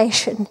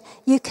creation.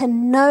 You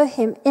can know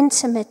him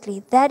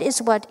intimately. That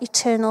is what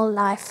eternal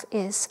life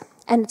is.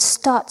 And it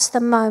starts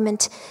the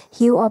moment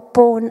you are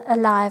born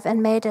alive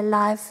and made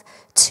alive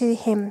to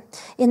him.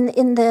 In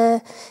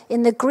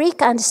the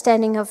Greek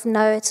understanding of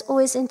know, it's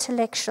always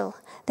intellectual.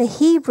 The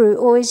Hebrew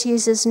always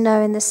uses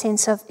know in the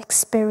sense of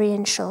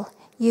experiential.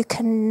 You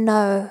can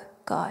know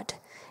God,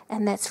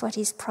 and that's what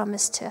he's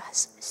promised to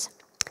us.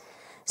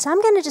 So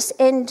I'm going to just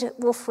end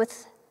off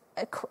with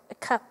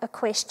a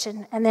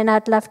question, and then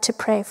I'd love to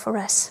pray for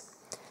us.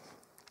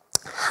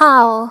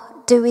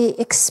 How do we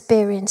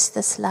experience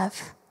this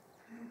love?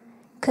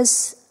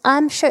 Because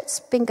I'm sure it's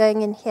been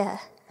going in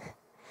here.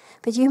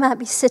 But you might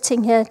be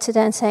sitting here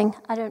today and saying,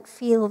 I don't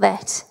feel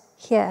that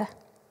here.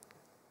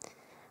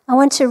 I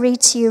want to read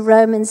to you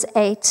Romans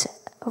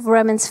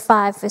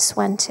 5, verse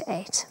 1 to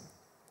 8,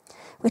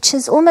 which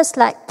is almost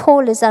like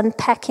Paul is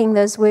unpacking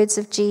those words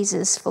of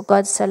Jesus, for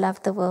God so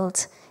loved the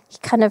world. He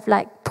kind of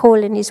like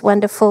Paul in his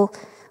wonderful,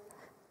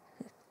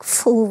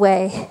 full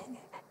way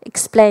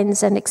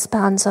explains and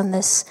expounds on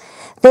this.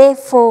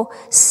 Therefore,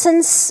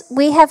 since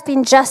we have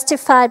been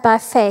justified by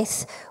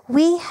faith,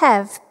 we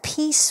have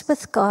peace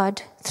with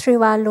God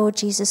through our Lord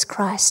Jesus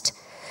Christ.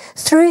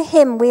 Through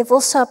him we have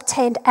also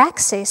obtained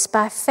access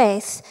by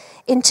faith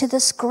into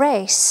this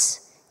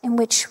grace in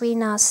which we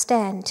now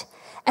stand,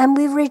 and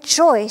we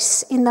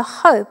rejoice in the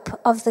hope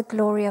of the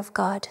glory of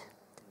God.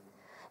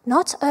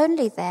 Not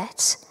only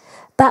that,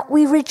 but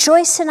we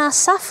rejoice in our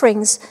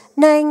sufferings,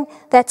 knowing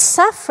that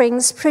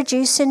sufferings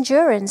produce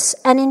endurance,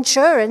 and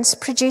endurance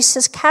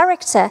produces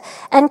character,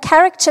 and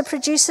character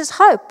produces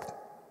hope.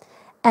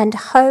 And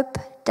hope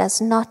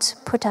does not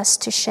put us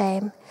to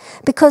shame,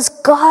 because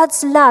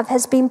God's love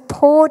has been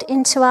poured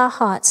into our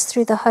hearts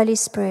through the Holy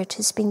Spirit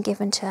who's been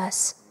given to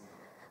us.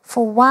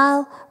 For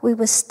while we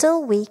were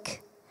still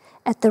weak,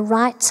 at the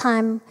right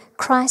time,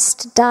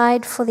 Christ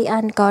died for the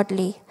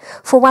ungodly.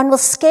 For one will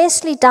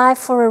scarcely die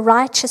for a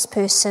righteous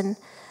person,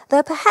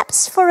 though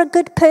perhaps for a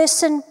good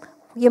person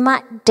you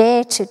might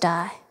dare to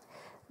die.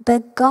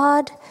 But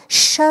God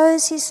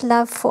shows his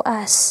love for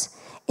us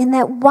in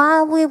that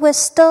while we were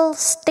still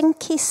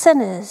stinky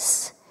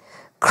sinners,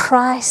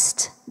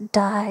 Christ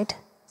died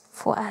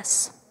for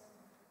us.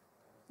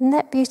 Isn't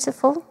that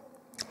beautiful?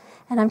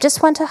 And I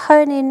just want to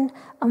hone in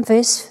on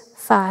verse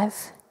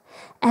 5.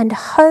 And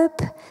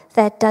hope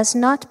that does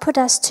not put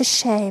us to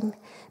shame,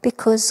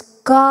 because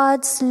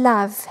God's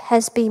love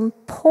has been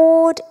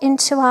poured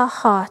into our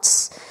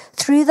hearts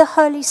through the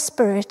Holy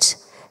Spirit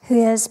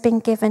who has been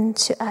given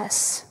to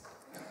us.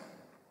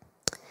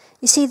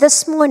 You see,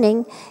 this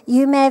morning,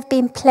 you may have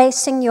been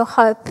placing your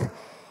hope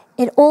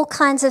in all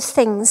kinds of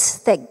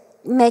things that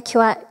make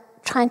you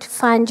trying to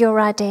find your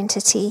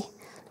identity.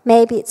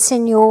 Maybe it's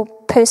in your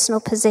personal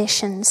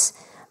possessions.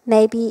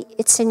 Maybe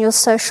it's in your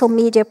social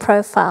media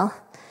profile.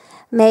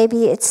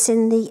 Maybe it's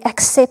in the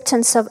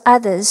acceptance of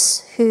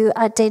others who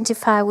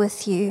identify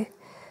with you.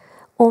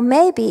 Or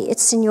maybe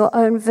it's in your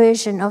own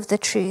version of the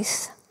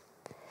truth.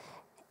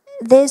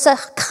 There's a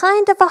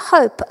kind of a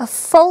hope, a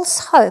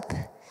false hope,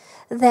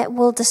 that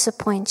will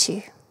disappoint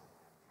you.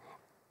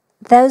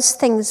 Those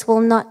things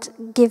will not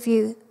give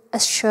you a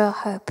sure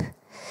hope.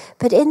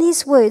 But in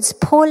these words,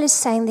 Paul is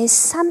saying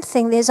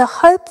there's a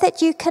hope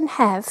that you can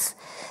have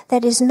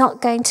that is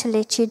not going to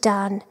let you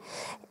down.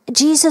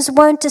 Jesus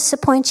won't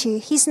disappoint you.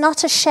 He's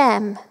not a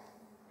sham.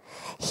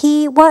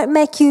 He won't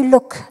make you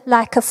look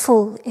like a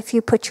fool if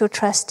you put your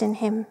trust in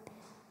him.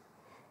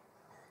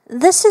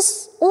 This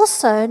is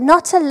also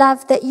not a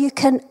love that you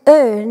can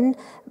earn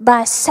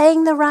by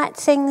saying the right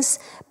things,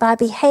 by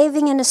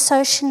behaving in a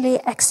socially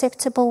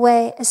acceptable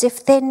way, as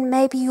if then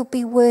maybe you'll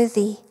be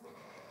worthy.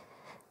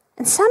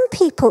 And some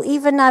people,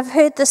 even I've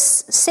heard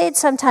this said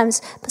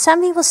sometimes, but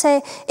some people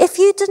say, if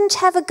you didn't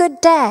have a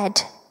good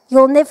dad,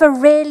 you'll never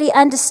really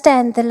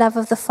understand the love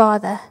of the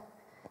Father.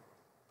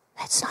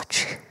 That's not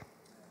true.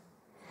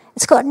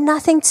 It's got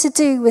nothing to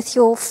do with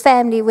your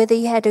family, whether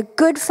you had a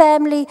good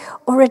family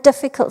or a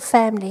difficult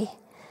family.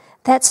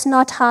 That's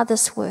not how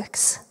this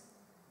works.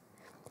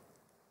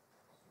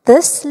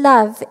 This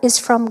love is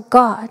from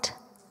God,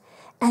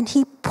 and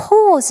he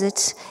pours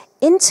it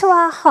into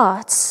our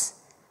hearts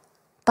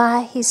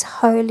by his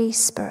Holy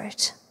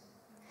Spirit.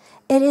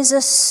 It is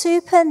a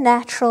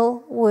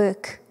supernatural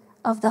work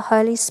of the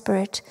Holy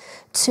Spirit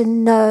to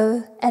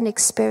know and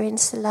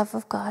experience the love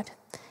of God.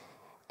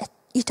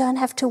 You don't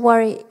have to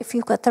worry if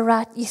you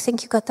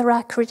think you've got the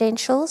right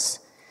credentials.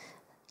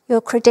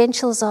 Your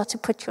credentials are to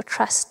put your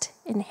trust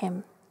in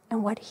him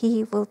and what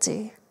he will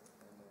do.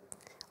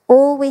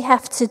 All we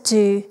have to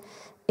do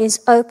is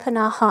open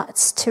our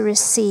hearts to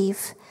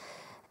receive,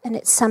 and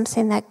it's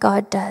something that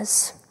God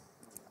does.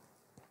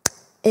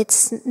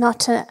 It's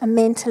not a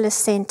mental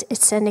assent,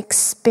 it's an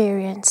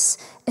experience.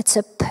 It's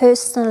a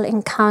personal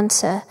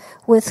encounter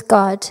with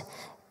God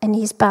and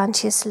his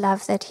bounteous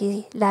love that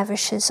he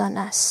lavishes on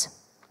us.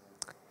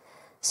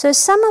 So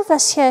some of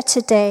us here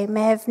today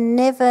may have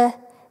never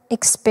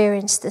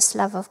experienced this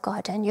love of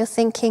God, and you're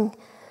thinking,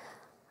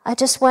 I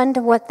just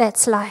wonder what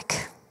that's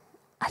like.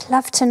 I'd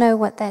love to know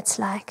what that's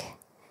like.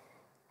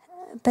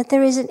 But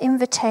there is an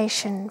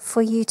invitation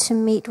for you to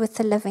meet with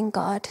the living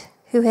God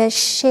who has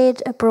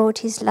shed abroad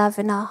his love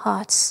in our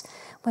hearts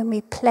when we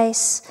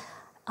place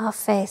our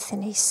faith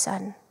in his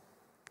Son.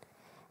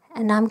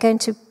 And I'm going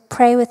to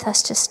pray with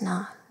us just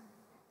now.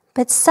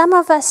 But some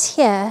of us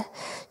here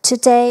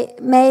today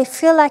may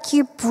feel like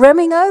you're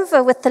brimming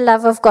over with the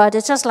love of God.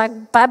 It's just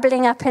like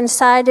bubbling up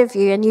inside of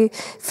you, and you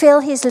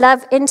feel his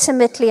love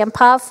intimately and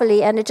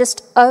powerfully, and it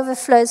just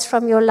overflows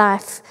from your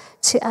life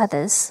to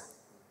others.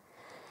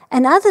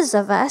 And others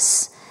of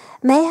us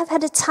may have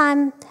had a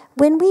time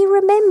when we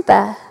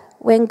remember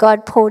when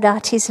God poured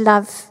out his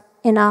love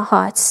in our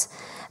hearts.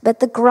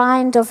 But the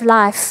grind of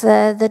life,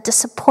 the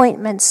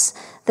disappointments,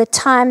 the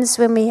times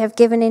when we have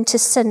given into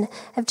sin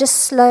have just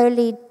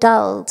slowly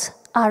dulled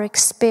our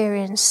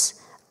experience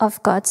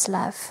of God's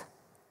love.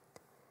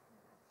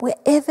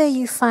 Wherever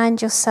you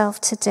find yourself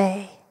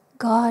today,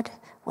 God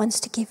wants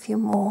to give you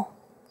more.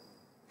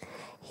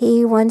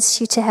 He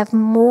wants you to have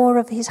more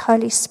of his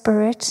Holy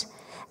Spirit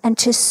and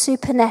to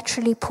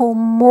supernaturally pour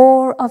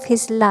more of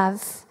his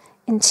love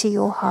into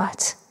your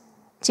heart.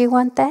 Do you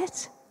want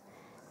that?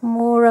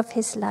 More of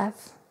his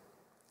love.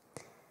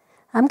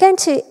 I'm going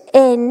to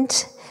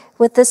end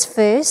with this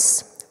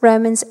verse,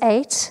 Romans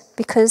 8,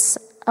 because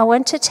I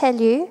want to tell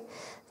you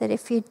that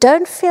if you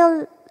don't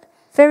feel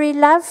very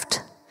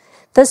loved,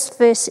 this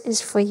verse is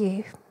for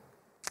you.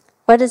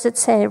 What does it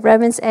say?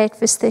 Romans 8,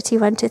 verse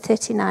 31 to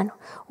 39.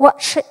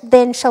 What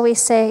then shall we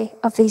say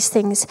of these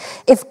things?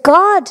 If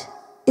God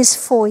is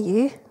for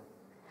you,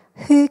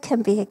 who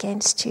can be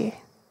against you?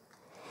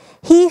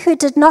 He who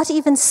did not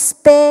even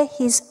spare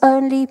his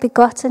only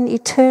begotten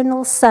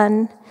eternal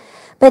Son,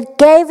 but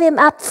gave him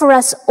up for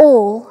us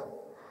all,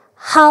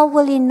 how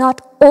will he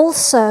not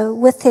also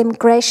with him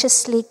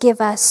graciously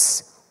give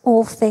us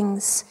all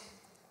things?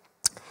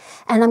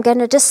 And I'm going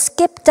to just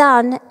skip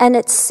down, and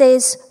it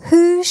says,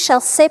 who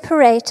shall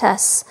separate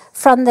us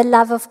from the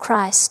love of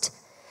Christ?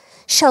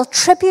 Shall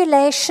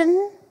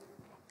tribulation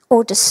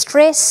or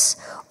distress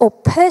or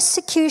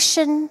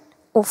persecution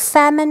or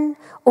famine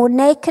or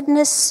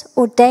nakedness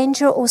or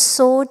danger or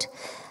sword?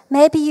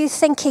 Maybe you're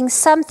thinking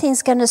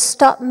something's going to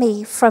stop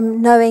me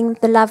from knowing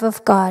the love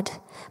of God.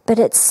 But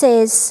it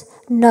says,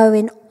 no,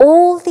 in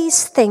all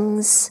these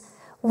things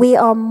we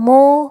are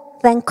more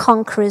than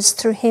conquerors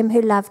through him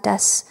who loved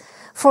us.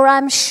 For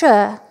I'm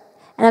sure,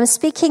 and I'm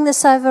speaking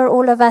this over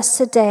all of us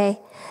today,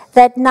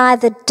 that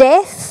neither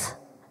death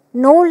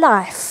nor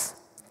life,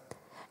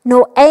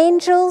 nor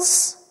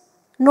angels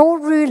nor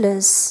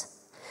rulers,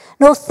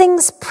 nor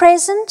things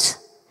present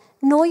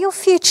nor your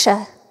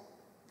future,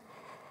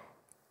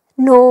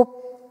 nor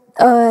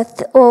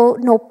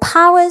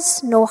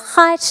powers, nor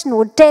height,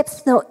 nor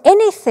depth, nor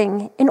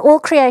anything in all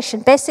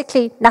creation,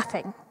 basically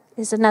nothing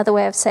is another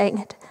way of saying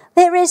it.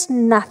 There is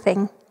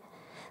nothing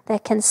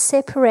that can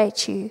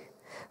separate you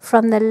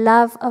from the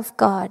love of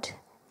God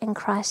in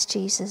Christ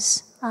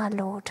Jesus, our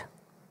Lord.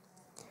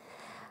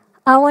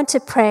 I want to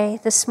pray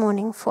this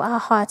morning for our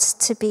hearts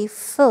to be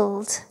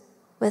filled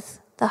with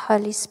the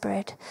Holy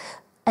Spirit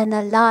and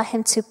allow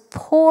Him to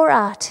pour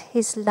out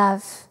His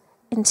love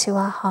into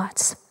our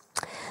hearts.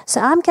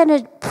 So I'm going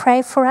to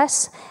pray for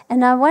us,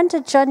 and I wonder,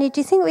 Johnny,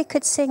 do you think we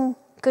could sing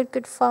Good,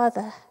 Good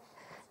Father?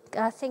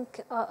 I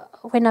think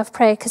when I've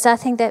prayed, because I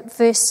think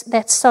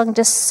that song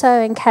just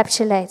so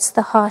encapsulates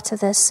the heart of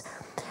this,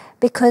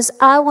 because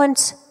I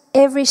want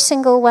every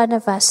single one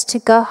of us to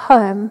go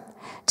home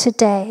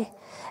today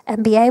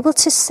and be able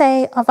to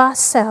say of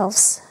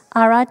ourselves,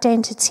 our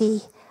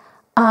identity,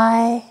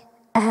 I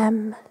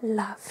am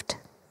loved,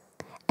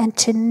 and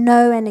to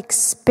know and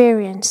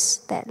experience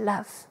that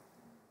love.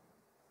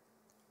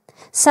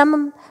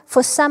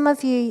 For some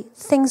of you,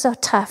 things are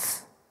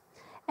tough,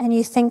 and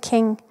you're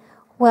thinking,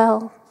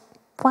 well,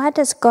 why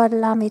does God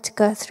allow me to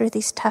go through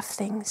these tough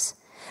things?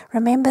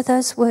 Remember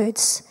those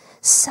words.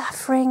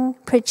 Suffering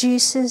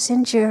produces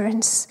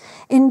endurance.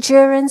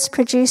 Endurance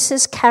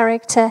produces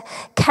character.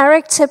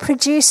 Character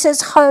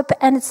produces hope,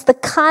 and it's the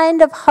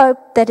kind of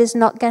hope that is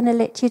not going to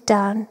let you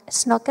down.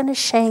 It's not going to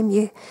shame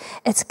you.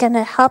 It's going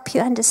to help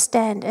you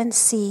understand and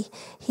see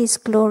His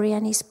glory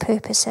and His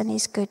purpose and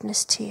His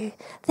goodness to you.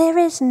 There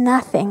is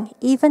nothing,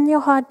 even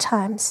your hard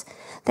times,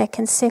 that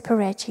can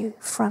separate you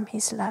from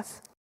His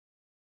love.